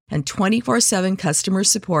unexpected. And 24/7 customer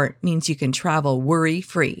support means you can travel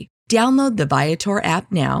worry-free. Download the Viator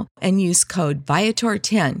app now and use code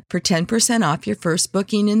Viator10 for 10% off your first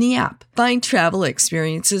booking in the app. Find travel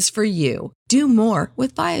experiences for you. Do more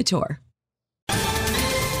with Viator.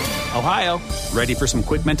 Ohio, ready for some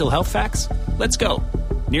quick mental health facts? Let's go.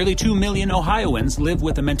 Nearly 2 million Ohioans live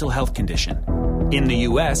with a mental health condition. In the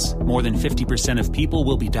U.S., more than 50% of people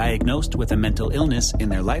will be diagnosed with a mental illness in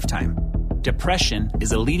their lifetime. Depression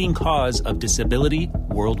is a leading cause of disability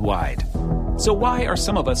worldwide. So why are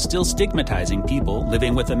some of us still stigmatizing people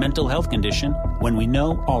living with a mental health condition when we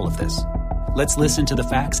know all of this? Let's listen to the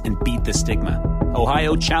facts and beat the stigma.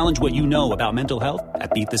 Ohio, challenge what you know about mental health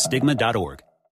at beatthestigma.org.